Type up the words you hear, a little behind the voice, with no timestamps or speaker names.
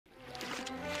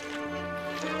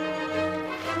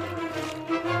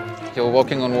you're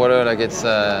walking on water like it's...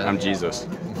 I'm Jesus.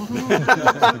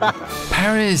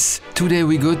 Paris. Today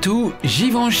we go to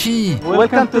Givenchy.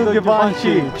 Welcome to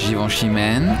Givenchy. Givenchy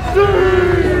men.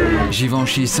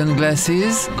 Givenchy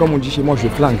sunglasses. Comme on dit chez moi, je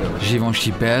flingue.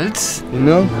 Givenchy belts. You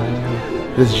know?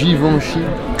 There's Givenchy.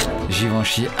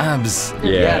 Givenchy abs.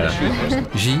 Yeah.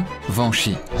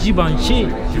 Givenchy. Givenchy.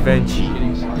 Givenchy.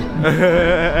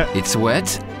 It's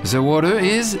wet. The water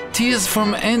is tears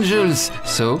from angels,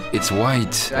 so it's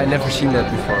white. I never seen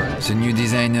that before. The new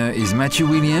designer is Matthew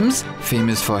Williams,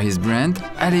 famous for his brand,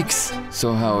 Alex.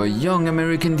 So how a young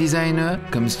American designer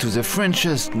comes to the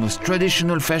Frenchest, most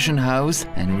traditional fashion house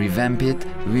and revamp it,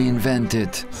 reinvent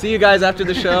it. See you guys after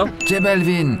the show. J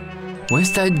Balvin,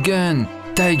 West Side Gun,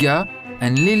 Tyga,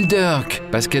 and Lil Durk,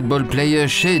 basketball player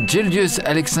Shea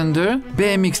Gilgeous-Alexander,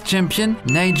 BMX champion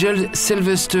Nigel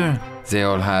Sylvester. They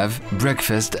all have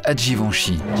breakfast at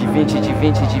Givenchy. Givenchy.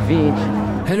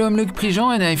 Hello, I'm Loic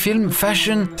Prigent and I film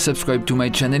fashion. Subscribe to my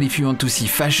channel if you want to see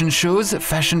fashion shows,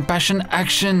 fashion, passion,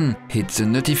 action. Hit the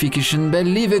notification bell,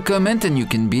 leave a comment and you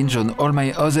can binge on all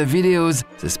my other videos.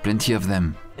 There's plenty of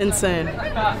them. Insane.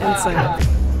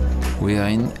 We are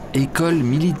in École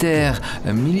Militaire,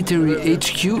 a military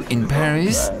HQ in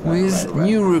Paris with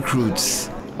new recruits.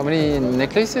 How many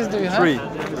necklaces do you have?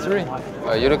 Three.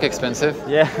 You look expensive.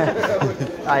 Yeah,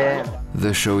 I am.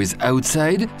 The show is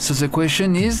outside, so the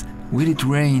question is, will it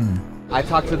rain? I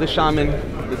talked to the shaman.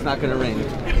 It's not gonna rain.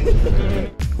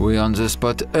 We're on the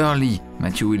spot early.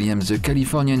 Matthew Williams, the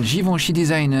Californian Givenchy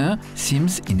designer,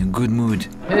 seems in a good mood.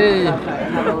 Hey,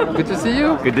 good to see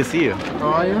you. Good to see you.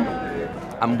 How are you?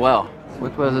 I'm well.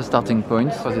 What was the starting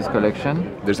point for this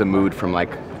collection? There's a mood from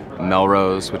like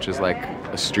Melrose, which is like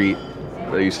a street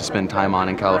that I used to spend time on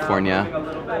in California.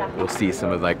 You'll see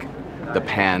some of like the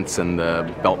pants and the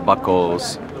belt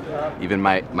buckles. Even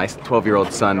my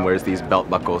 12-year-old son wears these belt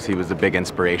buckles. He was a big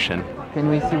inspiration. Can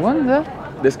we see one there?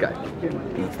 This guy.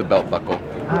 It's the belt buckle.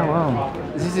 Oh wow.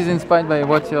 This is inspired by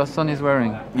what your son is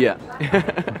wearing. Yeah.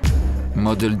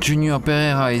 Model Junior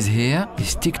Pereira is here.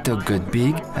 His TikTok got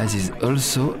big, as he's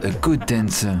also a good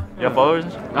dancer. You have followers?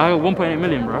 I got 1.8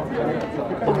 million, bro.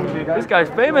 This guy's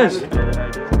famous.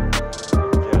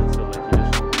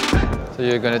 So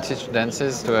you're gonna teach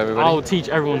dances to everybody? I'll teach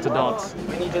everyone to dance.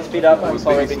 We need to speed up, I'm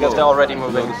sorry, because they're already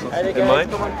moving.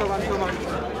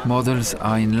 Models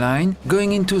are in line,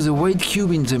 going into the white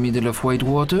cube in the middle of white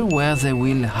water where they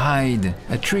will hide.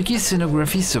 A tricky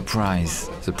scenography surprise.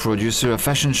 The producer of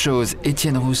fashion shows,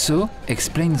 Étienne Rousseau,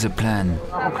 explains the plan.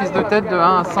 En prise de tête de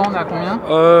 1 à 100, on est à combien?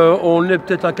 On est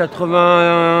peut-être à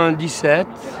 97.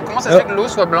 Comment ça se fait que l'eau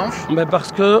soit blanche?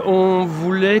 Parce qu'on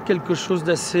voulait quelque chose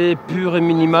d'assez pur et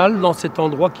minimal dans cet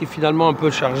endroit qui est finalement un peu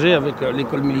chargé avec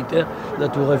l'école militaire, la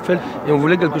Tour Eiffel. Et on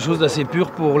voulait quelque chose d'assez pur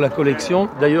pour la collection.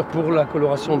 D'ailleurs, pour la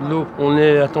coloration de l'eau, on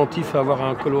est attentif à avoir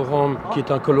un colorant qui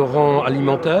est un colorant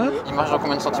alimentaire. Il marche dans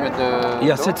combien de centimètres de... Il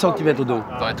y a 7 cm d'eau.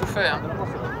 T'aurais tout fait, hein?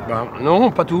 Non,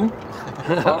 pas tout.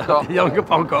 Pas encore. Il n'y a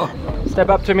pas encore. Step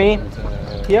up to me.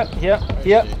 Here.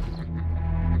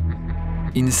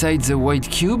 Inside the white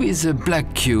cube is a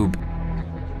black cube.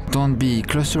 Don't be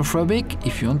claustrophobic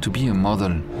if you want to be a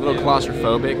model. A little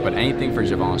claustrophobic, but anything for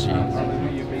Givenchy.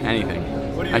 Anything.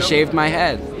 I shaved my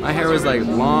head. My hair was like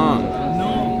long,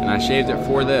 and I shaved it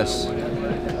for this.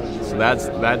 So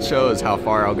that shows how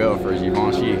far I'll go for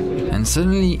Givenchy. And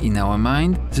suddenly, in our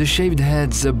mind, the shaved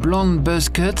heads, the blonde buzz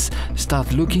cuts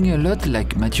start looking a lot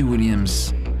like Matthew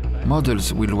Williams.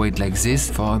 Models will wait like this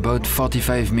for about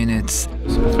 45 minutes.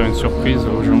 C'est pour faire une surprise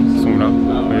aux gens qui sont là.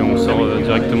 Et on sort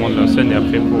directement de la scène et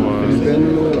après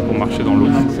pour marcher dans l'eau.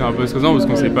 C'est un peu stressant parce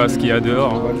qu'on ne sait pas ce qu'il y a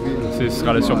dehors. Ce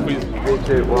sera la surprise.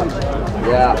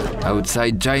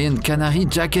 Outside giant canary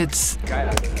jackets.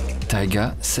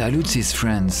 Tyga salutes his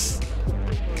friends.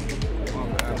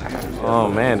 Oh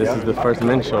man, this is the first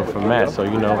men's show for Matt, so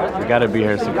you know, we gotta be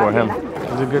here to support him.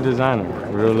 He's a good designer.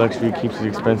 Real luxury, keeps it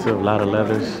expensive, a lot of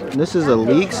leathers. This is a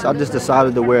Leaks. I just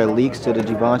decided to wear Leaks to the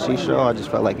Givenchy show. I just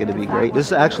felt like it'd be great. This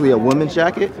is actually a women's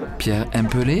jacket. Pierre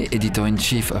Empelé,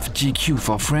 editor-in-chief of GQ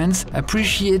for France,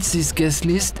 appreciates this guest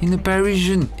list in a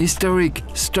Parisian, historic,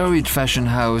 storied fashion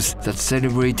house that's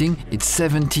celebrating its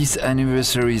 70th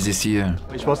anniversary this year.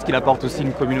 Je pense qu'il apporte aussi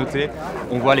une communauté.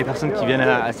 On voit les personnes qui viennent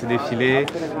à ces défilés,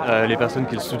 les personnes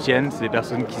qui le soutiennent, c'est des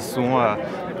personnes qui sont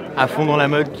à fond dans la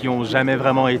mode, qui n'ont jamais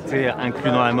vraiment été inclus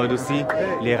dans la mode aussi.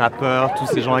 Les rappeurs, tous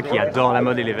ces gens-là qui adorent la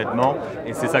mode et les vêtements.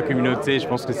 Et c'est sa communauté, je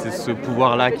pense que c'est ce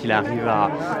pouvoir-là qu'il arrive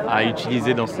à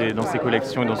utiliser dans ses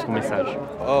collections et dans son message.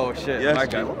 Oh shit, yes. My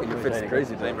God, your fit's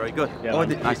crazy today, very good. Yeah, oh,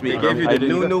 they gave you the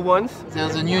new ones?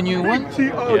 There's a new one?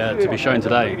 Yeah, to be shown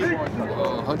today.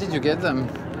 How did you get them?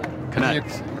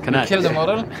 Connect. You kill the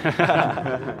model?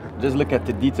 Just look at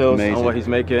the details on what he's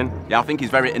making. Yeah, I think he's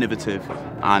very innovative,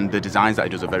 and the designs that he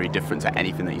does are very different to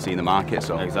anything that you see in the market.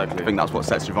 So exactly. I think that's what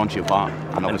sets Givenchy apart,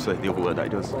 and obviously the other work that he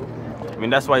does. I mean,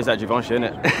 that's why he's at Givenchy, isn't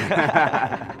it?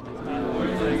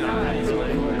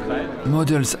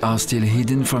 Models are still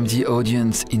hidden from the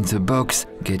audience in the box,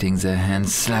 getting their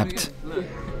hands slapped.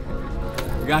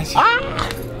 Got you. Ah!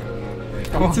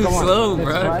 Come too slow,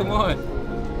 bro. Come on.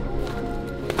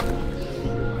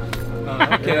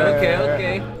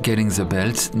 Okay. Getting the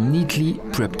belts neatly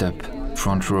prepped up.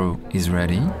 Front row is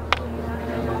ready.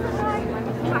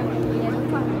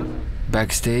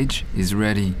 Backstage is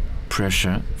ready.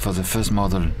 Pressure for the first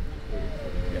model.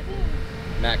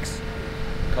 Next,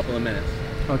 couple of minutes.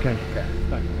 Okay. You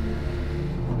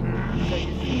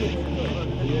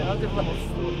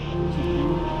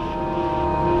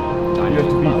have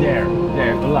to be there,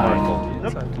 alive.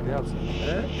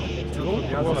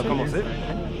 On va commencer.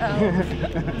 3,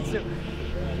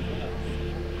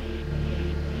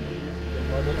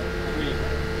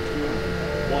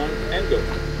 1, and go.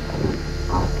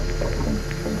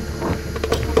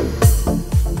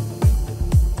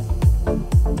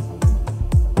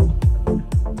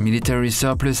 Military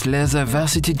surplus leather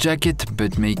varsity jacket,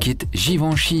 but make it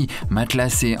Givenchy,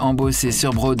 matelassé, embossé,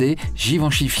 surbrodé,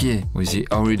 Givenchyfié, with the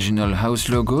original house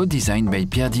logo designed by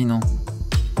Pierre Dinan.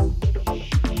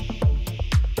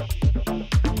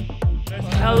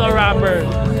 Hello, rapper.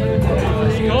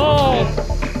 Let's go.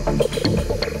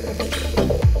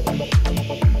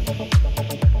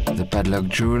 The padlock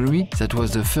jewelry, that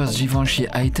was the first Givenchy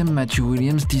item Matthew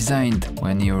Williams designed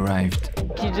when he arrived.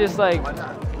 He just like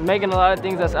making a lot of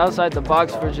things that's outside the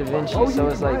box for Givenchy, so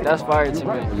it's like that's fire to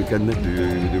me. Le cadenas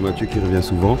de Mathieu qui revient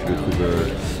souvent, je le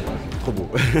trouve trop beau.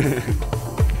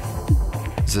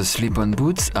 The slip-on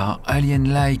boots are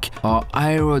alien-like or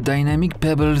aerodynamic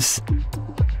pebbles.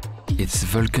 It's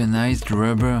vulcanized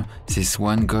rubber. This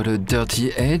one got a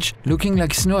dirty edge, looking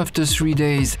like snow after 3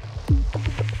 days.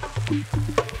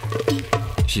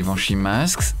 Givenchy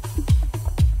masks,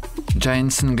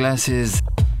 giant sunglasses.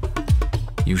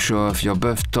 You show off your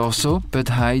buff torso, but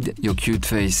hide your cute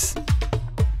face.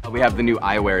 We have the new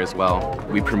eyewear as well.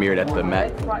 We premiered at the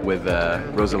Met with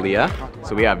Rosalia.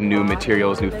 So we have new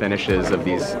materials, new finishes of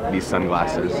these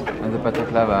sunglasses. And the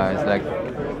balaclava is like...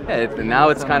 Yeah, now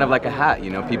it's kind of like a hat, you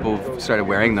know. People started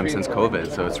wearing them since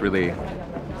COVID, so it's really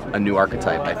a new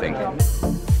archetype, I think.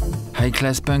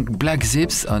 High-class punk black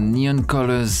zips on neon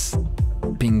colors.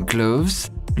 Pink gloves.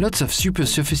 Lots of super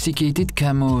sophisticated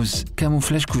camos.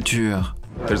 Camouflage couture.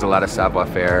 There's a lot of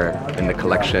savoir-faire in the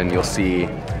collection. You'll see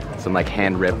some like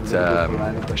hand-ripped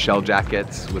shell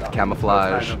jackets with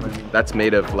camouflage. That's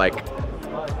made of like,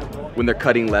 when they're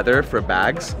cutting leather for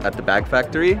bags at the bag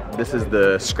factory, this is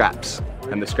the scraps.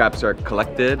 And the scraps are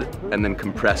collected and then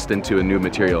compressed into a new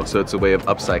material. So it's a way of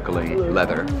upcycling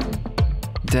leather.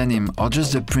 Denim or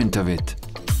just the print of it.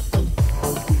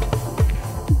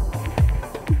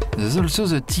 There's also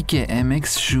the TK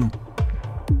MX shoe.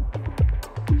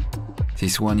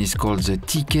 This one is called the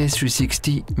TK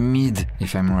 360 Mid,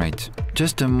 if I'm right.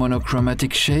 Just a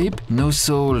monochromatic shape, no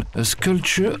sole, a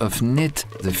sculpture of knit,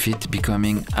 the fit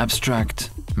becoming abstract.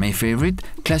 My favorite,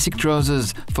 classic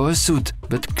trousers for a suit,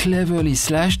 but cleverly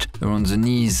slashed around the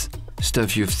knees.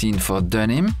 Stuff you've seen for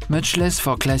denim, much less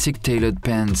for classic tailored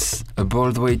pants. A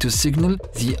bold way to signal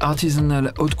the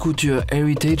artisanal haute couture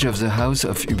heritage of the house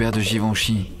of Hubert de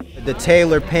Givenchy. The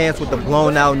tailored pants with the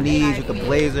blown out knees, with the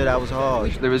blazer, that was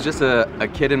hard. There was just a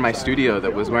kid in my studio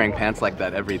that was wearing pants like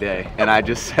that every day. And I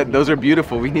just said, those are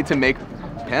beautiful, we need to make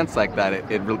pants like that.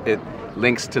 It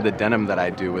links to the denim that I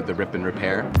do with the rip and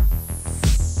repair.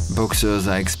 Boxers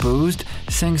are exposed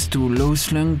thanks to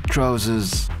low-slung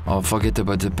trousers. Or forget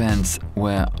about the pants,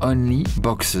 wear only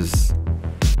boxers.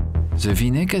 The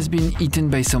V-neck has been eaten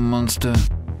by some monster.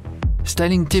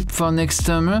 Styling tip for next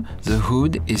summer, the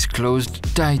hood is closed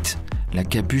tight. La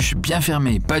capuche bien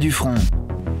fermée, pas du front.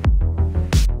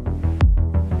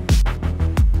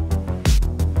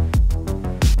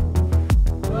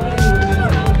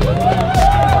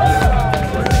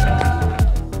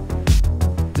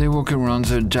 They walk around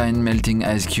the giant melting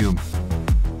ice cube.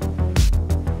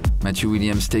 Matthew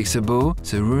Williams takes a bow.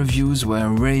 The reviews were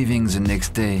raving the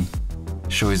next day.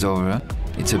 Show is over.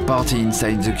 It's a party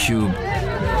inside the cube.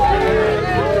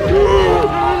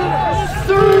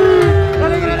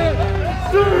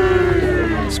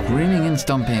 Screaming and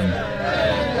stomping.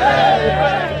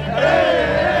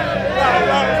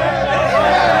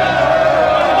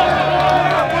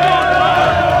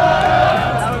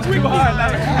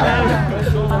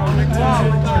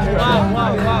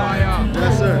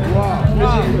 Yes, sir.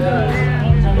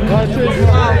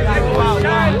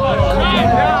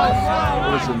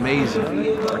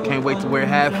 amazing. I can't wait to wear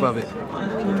half of it.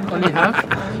 Only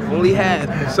half? Only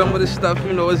half. Some of the stuff,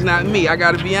 you know, is not me. I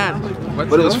gotta be honest.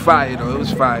 But it was fire, though. It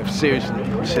was fire. Seriously.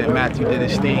 I said Matthew did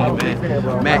his thing,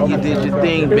 man. Matt, you did your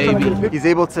thing, baby. He's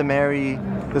able to marry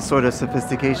the sort of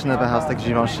sophistication of a house like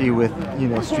Givenchy with, you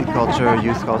know, street culture,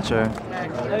 youth culture.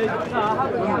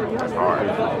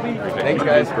 Thanks,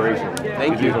 guys.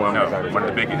 Thank you. One of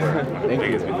the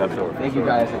biggest. Thank you,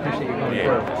 guys. I appreciate you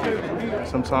coming through.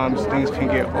 Sometimes things can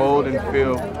get old and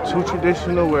feel too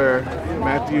traditional, where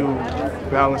Matthew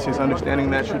balances understanding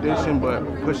that tradition but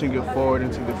pushing it forward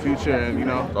into the future, and you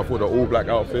know. I thought the all black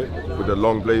outfit with the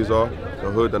long blazer,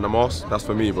 the hood and the mask, that's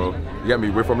for me, bro. You get me?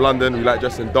 We're from London, we like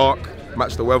dressing dark,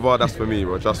 match the weather, that's for me,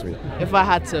 bro, trust me. If I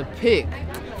had to pick,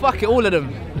 fuck it, all of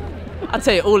them. I'd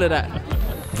say all of that.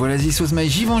 Voila, this was my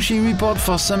Givenchy report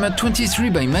for summer 23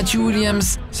 by Matthew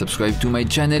Williams. Subscribe to my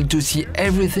channel to see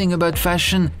everything about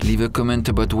fashion. Leave a comment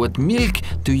about what milk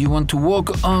do you want to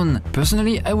work on.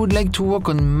 Personally, I would like to work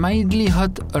on mildly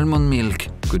hot almond milk.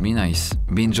 Could be nice.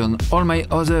 Binge on all my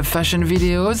other fashion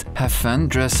videos. Have fun,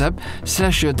 dress up,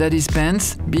 slash your daddy's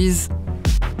pants. Bees.